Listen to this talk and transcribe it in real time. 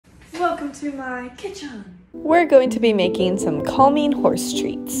welcome to my kitchen. We're going to be making some calming horse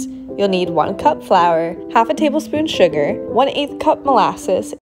treats. You'll need 1 cup flour, half a tablespoon sugar, 1/8 cup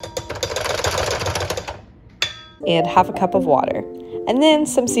molasses, and half a cup of water, and then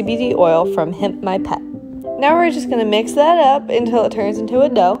some CBD oil from Hemp My Pet. Now we're just going to mix that up until it turns into a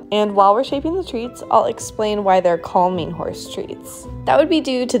dough, and while we're shaping the treats, I'll explain why they're calming horse treats. That would be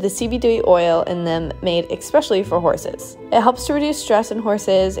due to the CBD oil in them made especially for horses. It helps to reduce stress in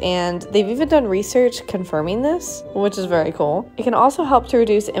horses, and they've even done research confirming this, which is very cool. It can also help to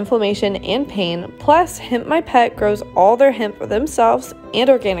reduce inflammation and pain, plus Hemp My Pet grows all their hemp themselves and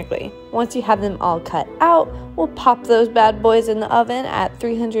organically. Once you have them all cut out, we'll pop those bad boys in the oven at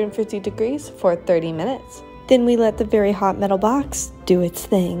 350 degrees for 30 minutes. Then we let the very hot metal box do its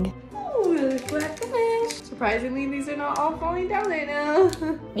thing. Ooh, look what I finished. Surprisingly, these are not all falling down right now.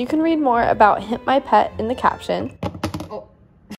 You can read more about Hemp My Pet in the caption.